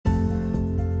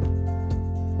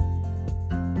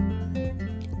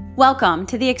Welcome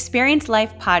to the Experience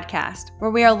Life podcast, where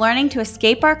we are learning to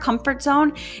escape our comfort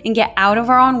zone and get out of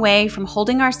our own way from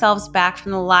holding ourselves back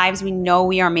from the lives we know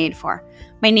we are made for.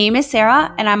 My name is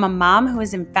Sarah, and I'm a mom who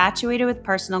is infatuated with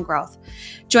personal growth.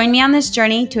 Join me on this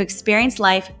journey to experience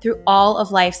life through all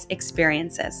of life's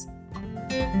experiences.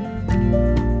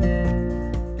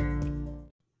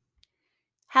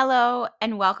 Hello,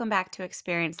 and welcome back to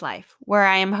Experience Life, where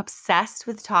I am obsessed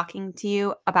with talking to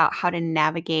you about how to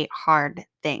navigate hard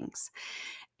things.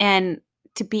 And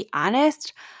to be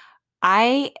honest,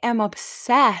 I am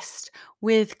obsessed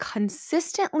with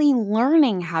consistently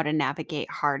learning how to navigate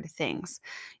hard things.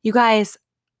 You guys,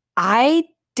 I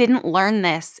didn't learn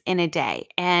this in a day,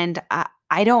 and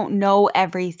I don't know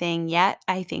everything yet.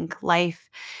 I think life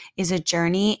is a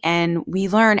journey, and we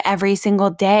learn every single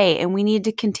day, and we need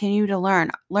to continue to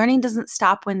learn. Learning doesn't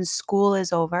stop when school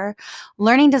is over.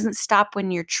 Learning doesn't stop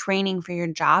when your training for your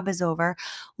job is over.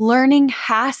 Learning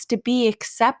has to be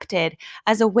accepted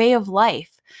as a way of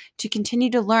life, to continue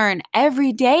to learn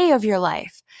every day of your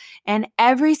life. And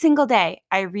every single day,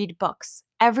 I read books.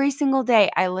 Every single day,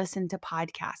 I listen to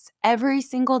podcasts. Every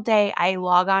single day, I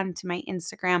log on to my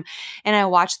Instagram and I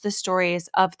watch the stories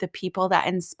of the people that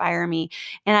inspire me.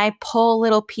 And I pull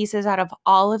little pieces out of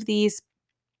all of these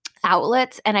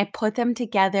outlets and I put them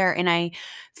together and I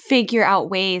figure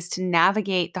out ways to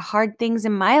navigate the hard things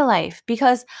in my life,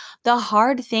 because the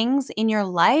hard things in your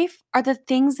life are the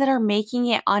things that are making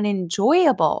it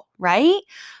unenjoyable, right?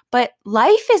 But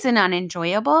life isn't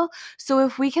unenjoyable. So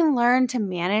if we can learn to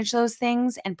manage those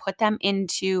things and put them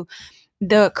into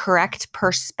the correct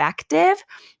perspective,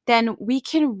 then we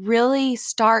can really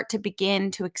start to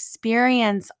begin to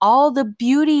experience all the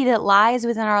beauty that lies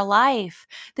within our life.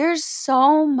 There's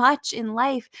so much in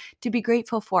life to be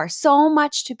grateful for, so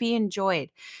much to be enjoyed.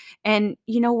 And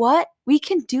you know what? We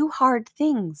can do hard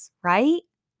things, right?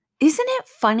 Isn't it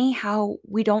funny how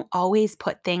we don't always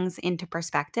put things into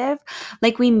perspective?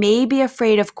 Like, we may be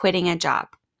afraid of quitting a job,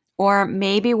 or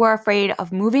maybe we're afraid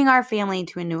of moving our family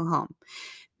to a new home.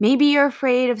 Maybe you're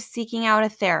afraid of seeking out a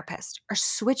therapist or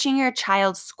switching your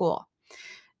child's school.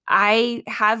 I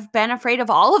have been afraid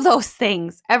of all of those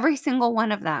things, every single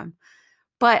one of them.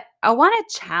 But I want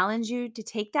to challenge you to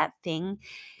take that thing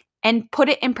and put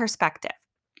it in perspective,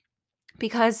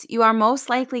 because you are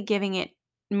most likely giving it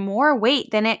more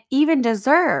weight than it even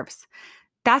deserves.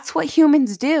 That's what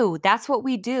humans do. That's what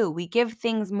we do. We give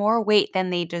things more weight than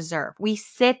they deserve. We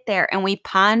sit there and we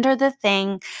ponder the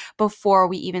thing before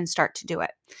we even start to do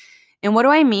it. And what do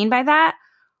I mean by that?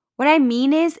 What I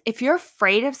mean is, if you're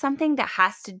afraid of something that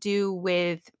has to do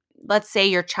with, let's say,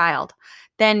 your child,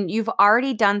 then you've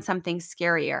already done something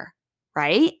scarier,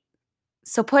 right?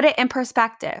 So put it in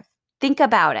perspective. Think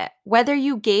about it. Whether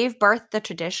you gave birth the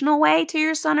traditional way to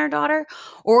your son or daughter,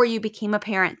 or you became a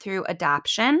parent through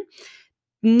adoption,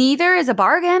 neither is a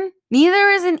bargain. Neither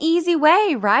is an easy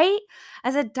way, right?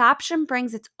 As adoption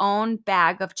brings its own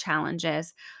bag of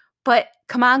challenges. But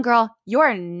come on, girl,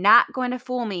 you're not going to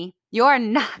fool me. You're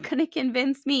not going to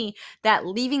convince me that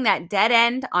leaving that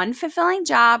dead-end, unfulfilling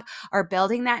job or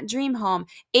building that dream home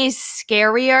is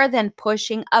scarier than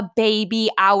pushing a baby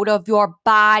out of your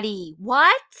body.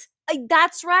 What?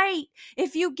 That's right.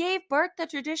 If you gave birth the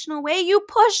traditional way, you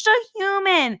pushed a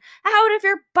human out of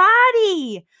your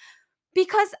body.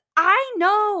 Because I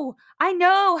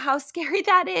know how scary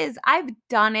that is. I've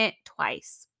done it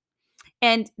twice.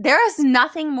 And there is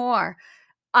nothing more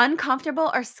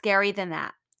uncomfortable or scary than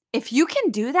that. If you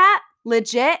can do that,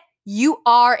 legit, you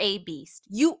are a beast.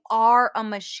 You are a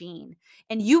machine.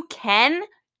 And you can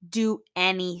do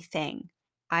anything.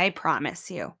 I promise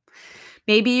you.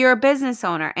 Maybe you're a business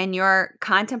owner and you're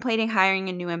contemplating hiring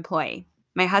a new employee.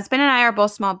 My husband and I are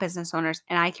both small business owners,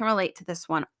 and I can relate to this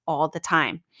one all the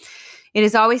time. It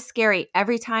is always scary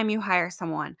every time you hire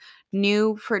someone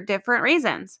new for different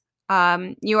reasons.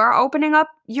 You are opening up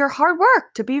your hard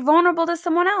work to be vulnerable to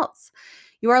someone else.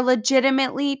 You are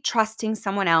legitimately trusting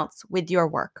someone else with your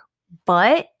work.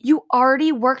 But you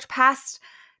already worked past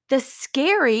the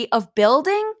scary of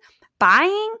building,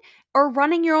 buying, or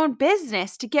running your own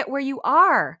business to get where you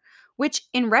are, which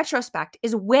in retrospect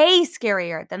is way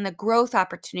scarier than the growth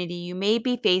opportunity you may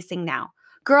be facing now.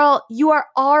 Girl, you are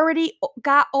already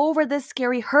got over the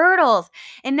scary hurdles.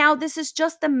 And now this is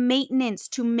just the maintenance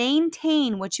to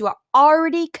maintain what you are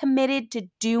already committed to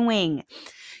doing.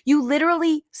 You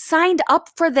literally signed up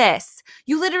for this.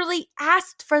 You literally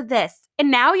asked for this. And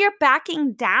now you're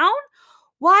backing down?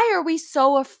 Why are we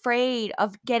so afraid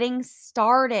of getting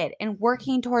started and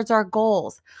working towards our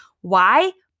goals?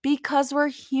 Why? Because we're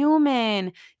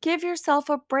human. Give yourself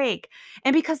a break.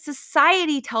 And because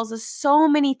society tells us so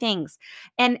many things,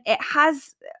 and it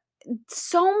has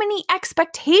so many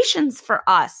expectations for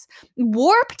us,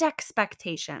 warped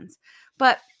expectations,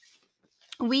 but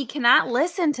we cannot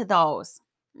listen to those.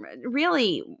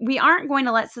 Really, we aren't going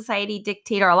to let society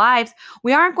dictate our lives.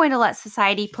 We aren't going to let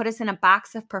society put us in a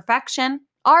box of perfection.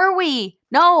 Are we?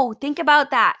 No, think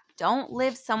about that. Don't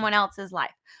live someone else's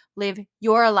life. Live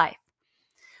your life.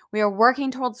 We are working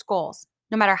towards goals,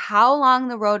 no matter how long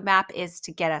the roadmap is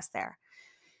to get us there.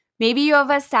 Maybe you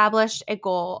have established a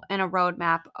goal and a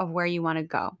roadmap of where you want to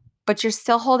go, but you're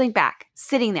still holding back,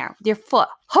 sitting there with your foot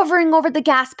hovering over the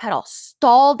gas pedal,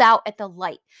 stalled out at the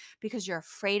light because you're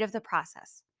afraid of the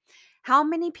process. How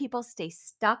many people stay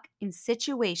stuck in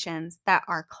situations that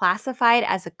are classified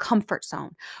as a comfort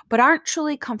zone, but aren't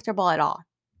truly comfortable at all?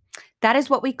 That is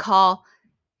what we call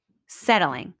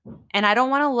settling. And I don't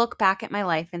want to look back at my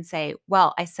life and say,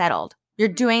 well, I settled. You're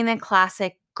doing the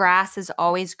classic grass is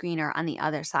always greener on the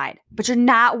other side, but you're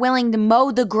not willing to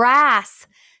mow the grass.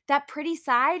 That pretty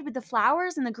side with the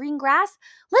flowers and the green grass.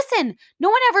 Listen, no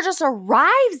one ever just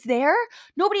arrives there.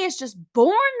 Nobody is just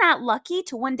born that lucky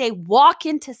to one day walk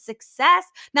into success.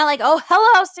 Not like, oh,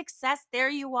 hello, success, there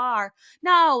you are.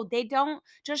 No, they don't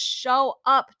just show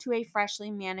up to a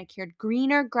freshly manicured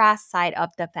greener grass side of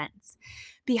the fence.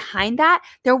 Behind that,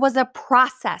 there was a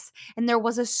process and there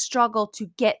was a struggle to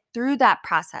get through that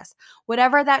process,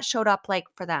 whatever that showed up like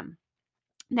for them.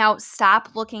 Now, stop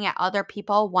looking at other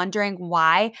people wondering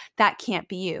why that can't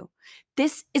be you.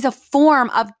 This is a form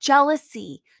of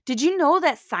jealousy. Did you know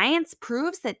that science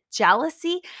proves that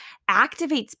jealousy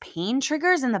activates pain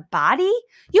triggers in the body?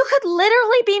 You could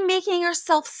literally be making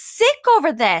yourself sick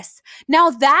over this. Now,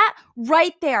 that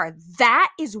right there, that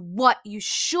is what you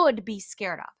should be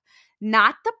scared of.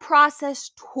 Not the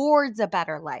process towards a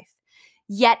better life,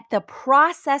 yet the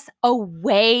process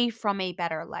away from a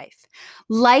better life.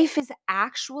 Life is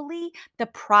actually the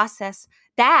process,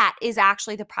 that is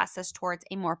actually the process towards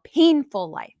a more painful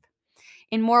life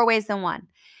in more ways than one.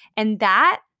 And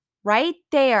that right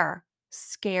there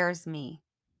scares me.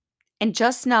 And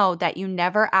just know that you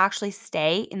never actually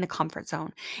stay in the comfort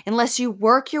zone unless you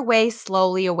work your way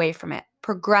slowly away from it,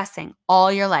 progressing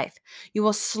all your life. You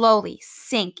will slowly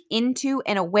sink into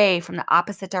and away from the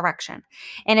opposite direction.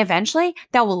 And eventually,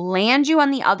 that will land you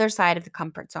on the other side of the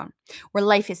comfort zone, where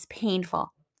life is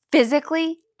painful,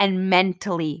 physically and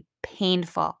mentally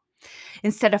painful.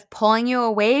 Instead of pulling you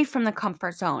away from the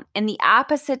comfort zone in the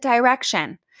opposite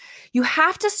direction, you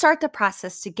have to start the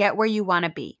process to get where you want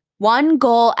to be. One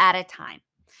goal at a time.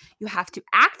 You have to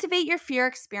activate your fear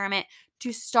experiment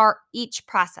to start each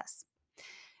process.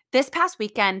 This past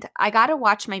weekend, I got to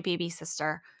watch my baby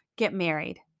sister get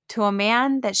married to a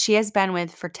man that she has been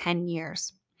with for 10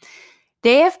 years.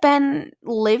 They have been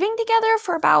living together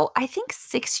for about, I think,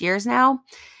 6 years now.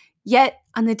 Yet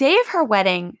on the day of her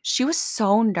wedding, she was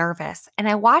so nervous. And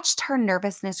I watched her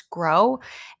nervousness grow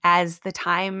as the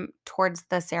time towards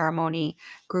the ceremony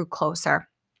grew closer.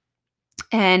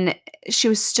 And she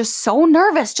was just so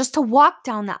nervous just to walk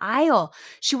down the aisle.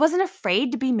 She wasn't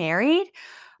afraid to be married,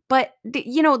 but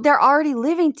they're already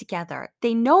living together.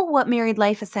 They know what married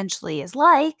life essentially is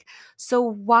like. So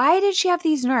why did she have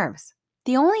these nerves?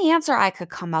 The only answer I could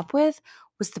come up with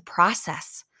was the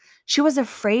process. She was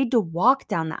afraid to walk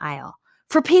down the aisle,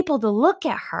 for people to look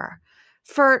at her,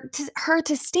 for her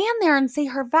to stand there and say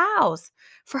her vows,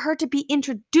 for her to be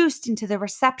introduced into the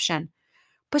reception.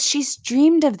 But she's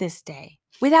dreamed of this day,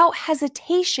 without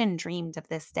hesitation dreamed of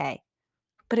this day.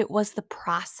 But it was the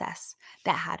process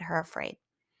that had her afraid.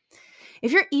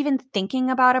 If you're even thinking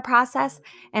about a process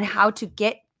and how to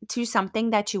get to something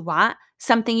that you want,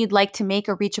 something you'd like to make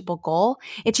a reachable goal,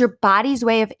 it's your body's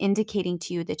way of indicating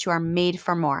to you that you are made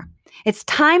for more. It's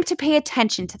time to pay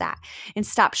attention to that and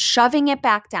stop shoving it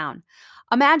back down.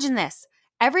 Imagine this.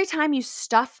 Every time you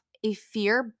stuff a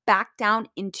fear back down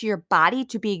into your body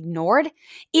to be ignored,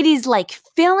 it is like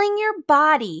filling your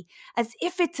body as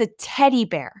if it's a teddy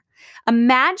bear.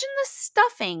 Imagine the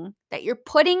stuffing that you're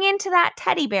putting into that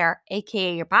teddy bear,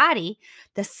 aka your body.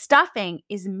 The stuffing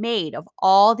is made of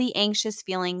all the anxious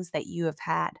feelings that you have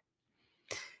had.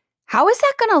 How is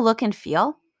that going to look and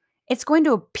feel? It's going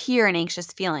to appear in anxious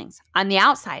feelings. On the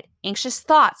outside, anxious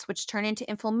thoughts, which turn into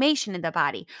inflammation in the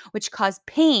body, which cause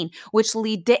pain, which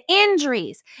lead to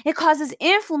injuries. It causes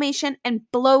inflammation and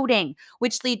bloating,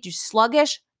 which lead to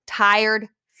sluggish, tired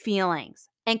feelings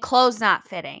and clothes not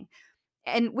fitting,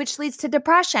 and which leads to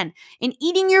depression and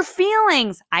eating your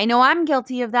feelings. I know I'm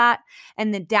guilty of that.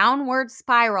 And the downward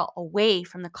spiral away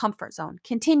from the comfort zone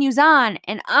continues on,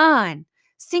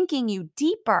 sinking you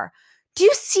deeper. Do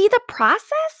you see the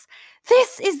process?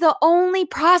 This is the only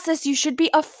process you should be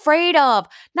afraid of,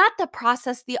 not the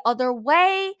process the other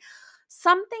way.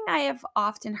 Something I have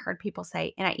often heard people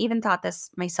say, and I even thought this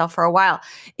myself for a while,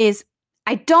 is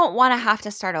I don't want to have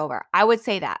to start over. I would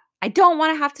say that. I don't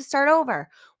want to have to start over.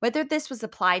 Whether this was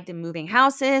applied to moving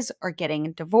houses or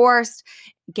getting divorced,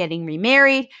 getting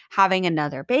remarried, having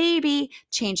another baby,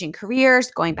 changing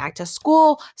careers, going back to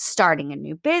school, starting a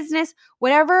new business,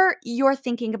 whatever you're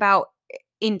thinking about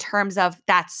in terms of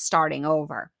that's starting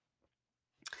over.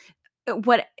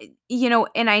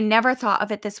 And I never thought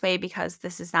of it this way because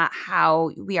this is not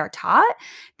how we are taught.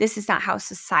 This is not how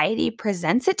society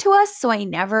presents it to us. So I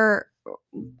never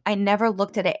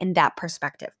looked at it in that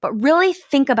perspective. But really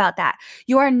think about that.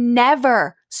 You are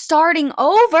never starting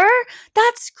over.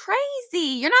 That's crazy.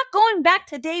 You're not going back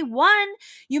to day one.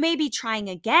 You may be trying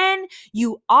again.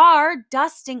 You are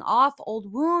dusting off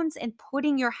old wounds and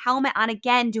putting your helmet on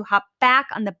again to hop back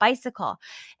on the bicycle.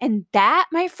 And that,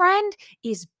 my friend,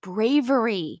 is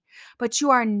bravery. But you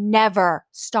are never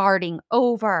starting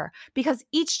over because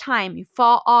each time you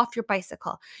fall off your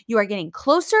bicycle, you are getting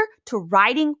closer to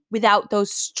riding without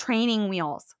those training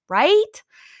wheels, right?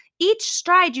 Each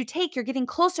stride you take, you're getting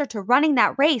closer to running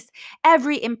that race.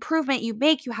 Every improvement you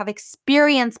make, you have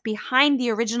experience behind the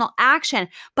original action,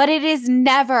 but it is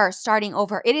never starting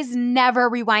over. It is never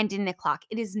rewinding the clock.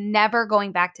 It is never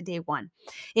going back to day one.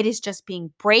 It is just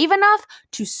being brave enough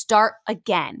to start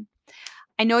again.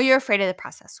 I know you're afraid of the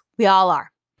process. We all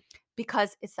are.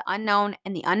 Because it's the unknown,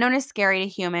 and the unknown is scary to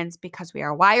humans because we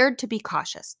are wired to be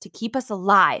cautious, to keep us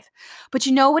alive. But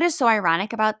you know what is so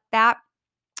ironic about that?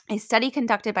 A study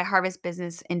conducted by Harvard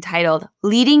Business entitled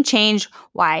Leading Change,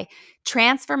 Why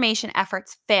Transformation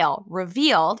Efforts Fail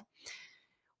revealed,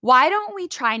 why don't we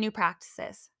try new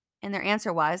practices? And their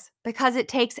answer was, because it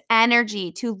takes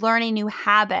energy to learn a new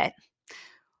habit.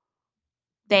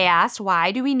 They asked,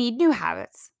 why do we need new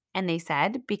habits? And they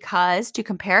said, because to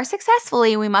compare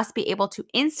successfully, we must be able to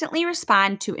instantly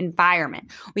respond to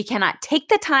environment. We cannot take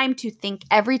the time to think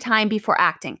every time before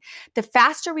acting. The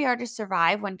faster we are to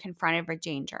survive when confronted with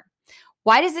danger.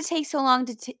 Why does it take so long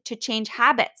to change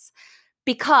habits?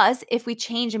 Because if we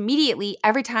change immediately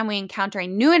every time we encounter a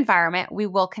new environment, we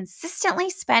will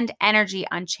consistently spend energy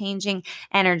on changing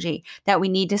energy that we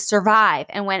need to survive.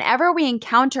 And whenever we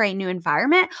encounter a new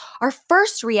environment, our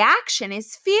first reaction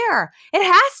is fear. It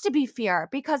has to be fear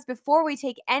because before we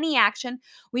take any action,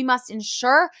 we must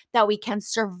ensure that we can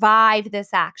survive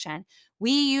this action.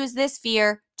 We use this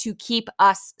fear to keep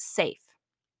us safe.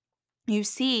 You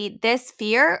see, this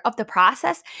fear of the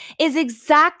process is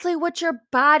exactly what your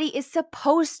body is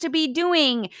supposed to be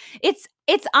doing. It's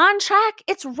on track.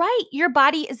 It's right. Your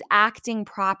body is acting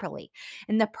properly.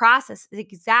 And the process is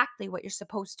exactly what you're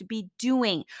supposed to be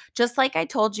doing. Just like I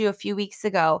told you a few weeks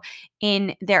ago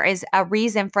in There Is a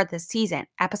Reason for the Season,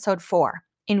 episode 4.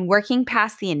 In working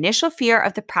past the initial fear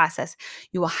of the process,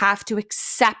 you will have to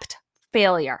accept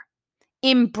failure.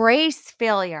 Embrace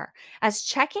failure as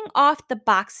checking off the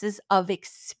boxes of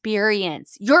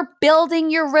experience. You're building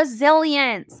your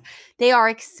resilience. They are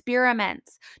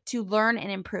experiments to learn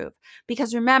and improve.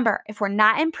 Because remember, if we're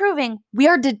not improving, we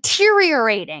are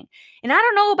deteriorating. And I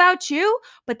don't know about you,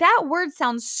 but that word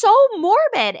sounds so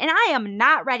morbid, and I am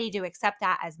not ready to accept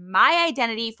that as my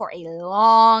identity for a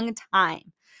long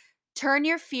time. Turn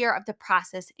your fear of the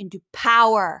process into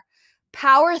power.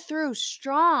 Power through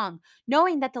strong,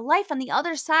 knowing that the life on the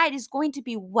other side is going to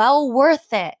be well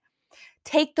worth it.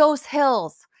 Take those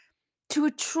hills. To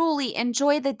truly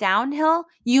enjoy the downhill,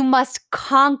 you must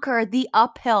conquer the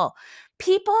uphill.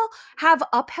 People have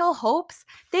uphill hopes.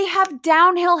 They have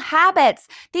downhill habits.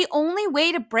 The only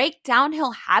way to break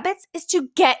downhill habits is to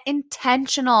get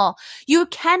intentional. You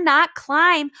cannot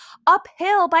climb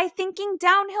uphill by thinking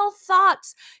downhill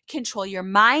thoughts. Control your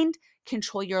mind,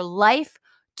 control your life.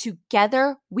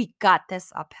 Together, we got this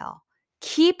uphill.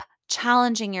 Keep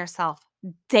challenging yourself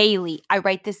daily. I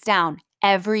write this down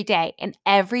every day. And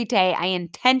every day I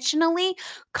intentionally,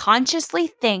 consciously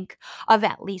think of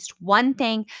at least one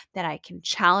thing that I can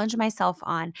challenge myself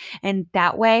on. And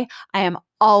that way I am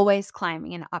always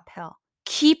climbing an uphill.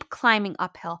 Keep climbing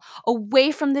uphill,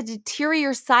 away from the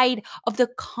deterior side of the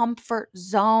comfort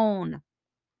zone.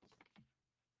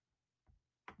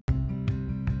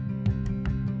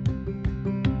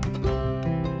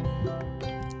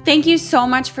 Thank you so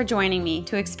much for joining me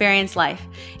to experience life.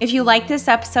 If you like this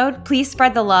episode, please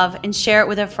spread the love and share it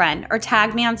with a friend or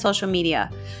tag me on social media.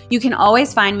 You can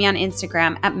always find me on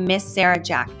Instagram at Miss Sarah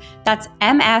Jack. That's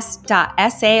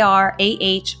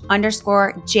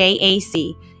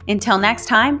ms.sarah_jac. Until next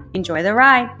time, enjoy the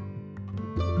ride.